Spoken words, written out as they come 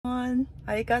everyone.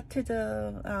 I got to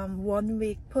the 1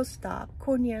 week post-op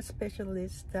corneal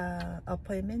specialist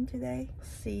appointment today.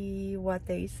 See what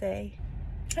they say.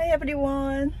 Hi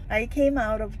everyone. I came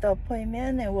out of the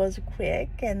appointment. It was quick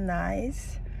and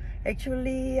nice.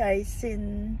 Actually, I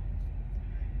seen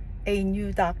a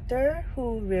new doctor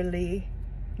who really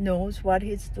knows what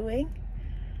he's doing.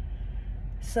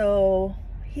 So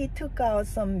he took out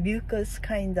some mucus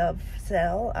kind of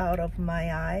cell out of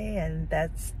my eye, and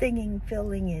that stinging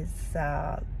feeling is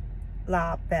a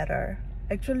lot better.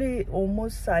 Actually,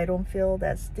 almost I don't feel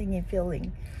that stinging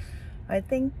feeling. I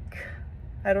think,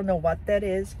 I don't know what that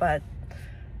is, but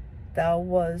that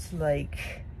was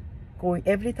like going,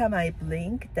 every time I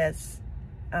blink, that's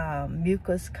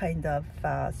mucus kind of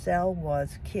cell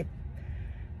was keep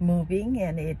moving,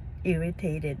 and it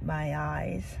irritated my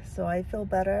eyes. So I feel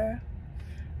better.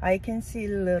 I can see a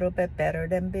little bit better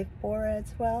than before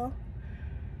as well.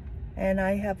 And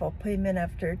I have appointment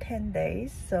after 10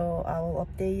 days, so I'll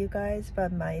update you guys,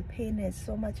 but my pain is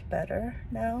so much better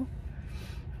now.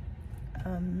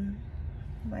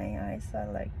 My eyes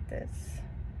are like this.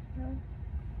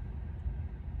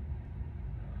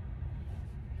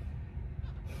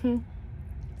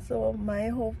 So my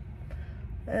hope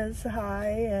is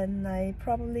high, and I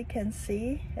probably can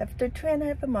see after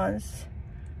 2.5 months.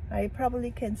 I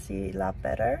probably can see a lot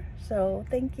better. So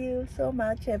thank you so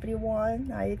much everyone.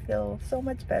 I feel so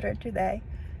much better today.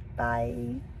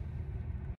 Bye.